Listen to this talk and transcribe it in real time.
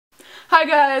Hi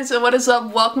guys, what is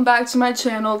up? Welcome back to my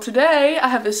channel. Today I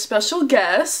have a special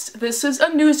guest. This is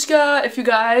Anushka. If you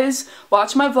guys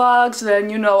watch my vlogs, then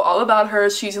you know all about her.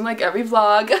 She's in like every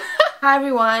vlog. Hi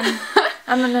everyone,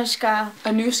 I'm Anushka.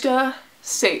 Anushka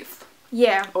Safe.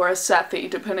 Yeah. Or a Safi,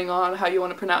 depending on how you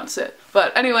want to pronounce it.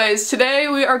 But anyways, today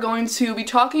we are going to be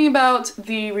talking about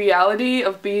the reality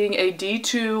of being a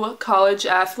D2 college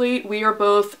athlete. We are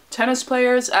both tennis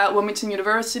players at Wilmington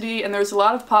University, and there's a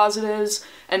lot of positives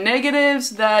and negatives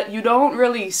that you don't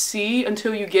really see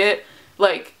until you get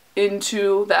like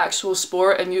into the actual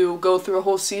sport and you go through a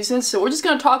whole season. So we're just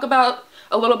going to talk about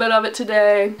a little bit of it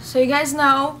today. So you guys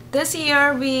know, this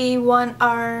year we won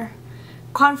our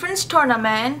conference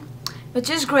tournament, which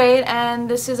is great, and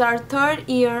this is our third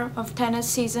year of tennis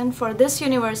season for this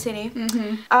university.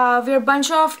 We're a bunch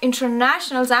of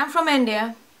internationals. I'm from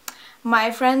India.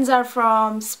 My friends are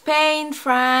from Spain,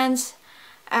 France,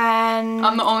 and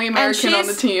I'm the only American on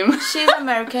the team. She's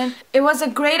American. It was a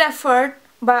great effort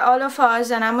by all of us,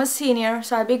 and I'm a senior,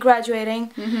 so I'll be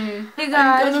graduating. You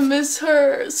guys, I'm gonna miss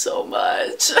her so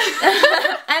much.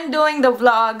 and doing the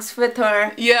vlogs with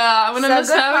her. Yeah, I'm gonna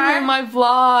miss having her in my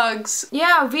vlogs.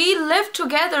 Yeah, we live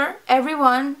together,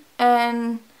 everyone,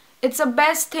 and it's the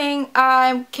best thing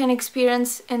I can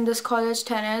experience in this college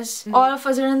tennis. All of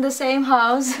us are in the same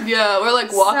house. Yeah, we're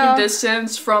like walking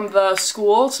distance from the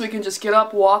school, so we can just get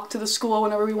up, walk to the school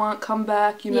whenever we want, come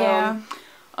back, you know.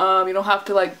 Yeah. You don't have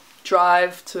to like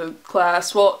drive to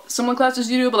class. Well, some classes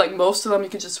you do, but like most of them you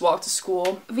can just walk to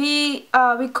school. We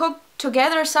cook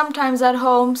together sometimes at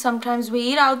home, sometimes we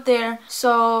eat out there,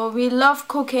 so we love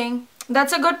cooking.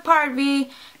 That's a good part. We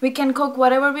can cook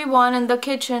whatever we want in the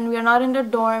kitchen. We are not in the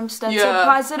dorms. That's a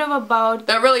positive about.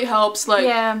 That really helps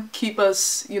like keep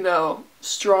us, you know,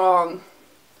 strong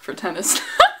for tennis.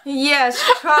 Yeah,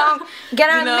 strong. Get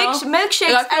our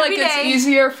milkshakes I feel every like day. it's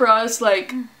easier for us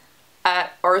like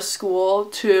at our school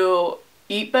to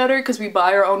eat better because we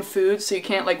buy our own food, so you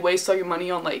can't like waste all your money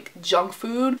on like junk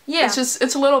food. Yeah,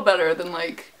 it's a little better than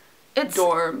like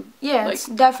dorm. Yeah, like, it's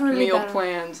definitely meal better.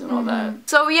 Plans and all that.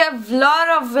 So we have a lot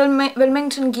of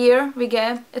Wilmington gear we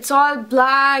get. It's all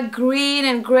black, green,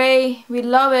 and gray. We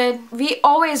love it. We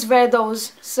always wear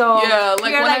those. So yeah,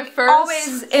 like we're when I first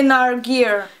always in our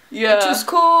gear. Yeah. To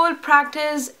school,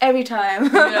 practice, every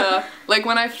time. Yeah, like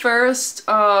when I first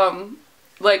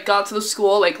like got to the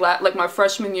school, like my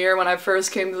freshman year when I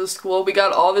first came to the school, we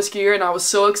got all this gear and I was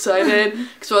so excited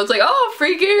because I was like, oh,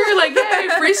 free gear, like yay,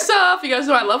 free stuff. You guys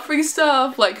know I love free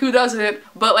stuff, like who doesn't?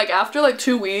 But like after like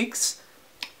 2 weeks,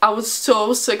 I was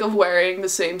so sick of wearing the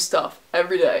same stuff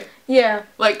every day. Yeah.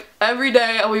 Like every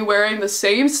day I'll be wearing the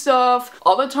same stuff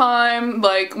all the time.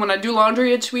 Like when I do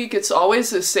laundry each week, it's always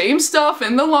the same stuff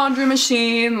in the laundry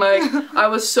machine. Like I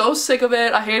was so sick of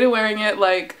it. I hated wearing it.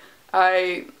 Like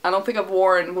I don't think I've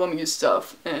worn Wilmington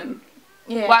stuff and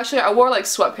well, actually I wore like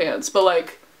sweatpants, but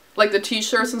like the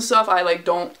t-shirts and stuff I like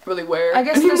don't really wear I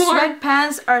guess anymore. The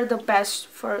sweatpants are the best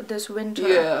for this winter.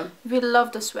 Yeah. We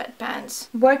love the sweatpants.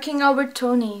 Working out with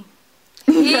Tony.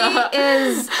 He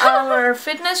is our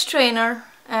fitness trainer.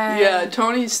 And yeah,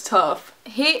 Tony's tough.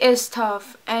 He is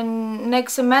tough, and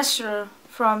next semester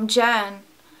from Jan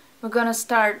we're gonna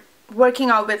start working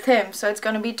out with him, so it's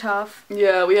gonna be tough.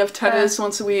 Yeah, we have tennis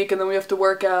once a week, and then we have to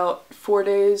work out 4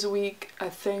 days a week, I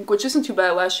think, which isn't too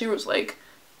bad. Last year was like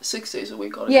 6 days a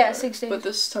week altogether. Yeah, 6 days. But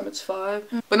this time it's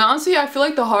 5. But honestly, I feel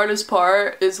like the hardest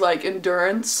part is like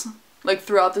endurance, like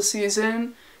throughout the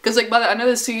season, because like by the end of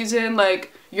the season,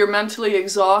 like you're mentally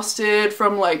exhausted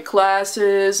from like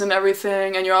classes and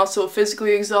everything, and you're also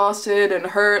physically exhausted and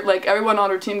hurt. Like everyone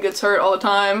on our team gets hurt all the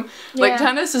time. Yeah. Like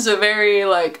tennis is a very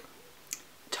like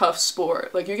tough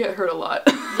sport. Like you get hurt a lot.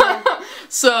 Yeah.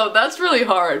 So that's really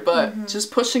hard, but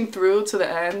just pushing through to the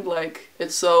end, like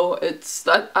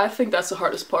I think that's the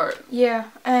hardest part. Yeah,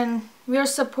 and we're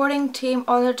supporting team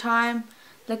all the time.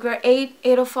 Like we're eight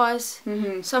of us.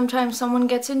 Sometimes someone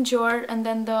gets injured and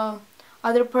then the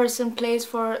other person plays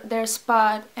for their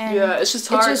spot, and yeah, it's just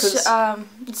hard because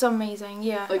it's amazing.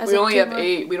 Yeah, like we only have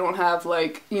 8. We don't have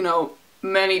like, you know,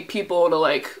 many people to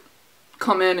like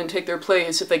come in and take their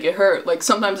place if they get hurt. Like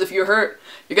sometimes if you're hurt,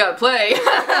 you gotta play.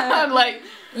 I'm like,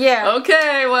 yeah,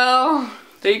 okay, well,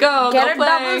 there you go. Get go a play.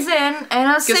 Doubles in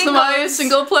and a Get singles. some ice and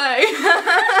go play.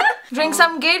 Drink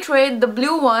some Gatorade, the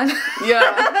blue one.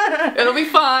 Yeah, it'll be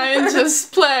fine.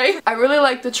 Just play. I really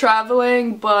like the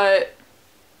traveling, but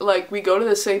like we go to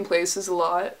the same places a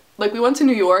lot. Like we went to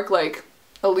New York like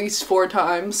at least 4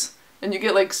 times. And you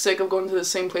get like sick of going to the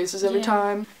same places every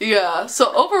time. Yeah,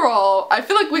 so overall, I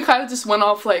feel like we kind of just went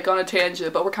off like on a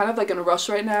tangent, but we're kind of like in a rush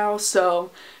right now.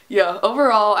 So yeah,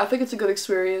 overall, I think it's a good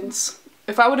experience.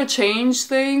 if I were to change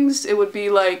things, it would be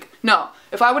like, no,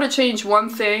 if I were to change one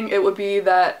thing, it would be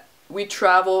that we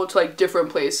travel to like different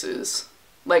places.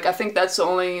 Like, I think that's the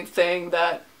only thing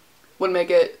that would make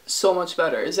it so much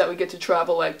better, is that we get to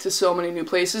travel like to so many new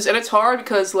places. And it's hard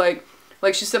because like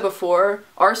she said before,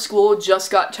 our school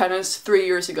just got tennis 3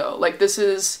 years ago. Like, this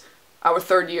is our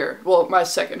 3rd year. Well, my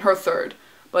 2nd, her 3rd.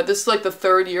 But this is like the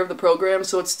 3rd year of the program,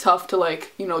 so it's tough to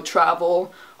like, you know,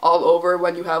 travel all over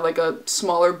when you have like a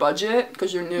smaller budget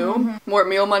because you're new. More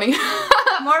meal money.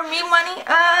 More meal money?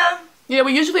 Yeah,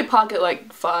 we usually pocket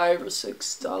like $5 or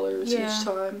 $6 each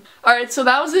time. Alright, so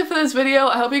that was it for this video.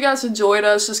 I hope you guys enjoyed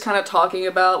us just kind of talking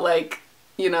about like,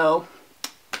 you know,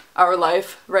 our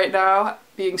life right now,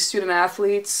 being student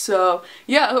athletes. So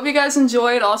yeah, I hope you guys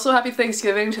enjoyed. Also, happy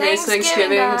Thanksgiving. Today's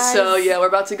Thanksgiving, so yeah, we're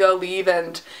about to go leave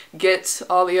and get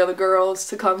all the other girls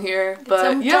to come here. But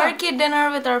some yeah, turkey dinner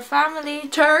with our family.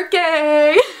 Turkey!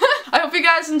 I hope you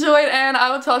guys enjoyed, and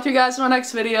I will talk to you guys in my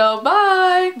next video.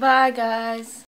 Bye! Bye, guys.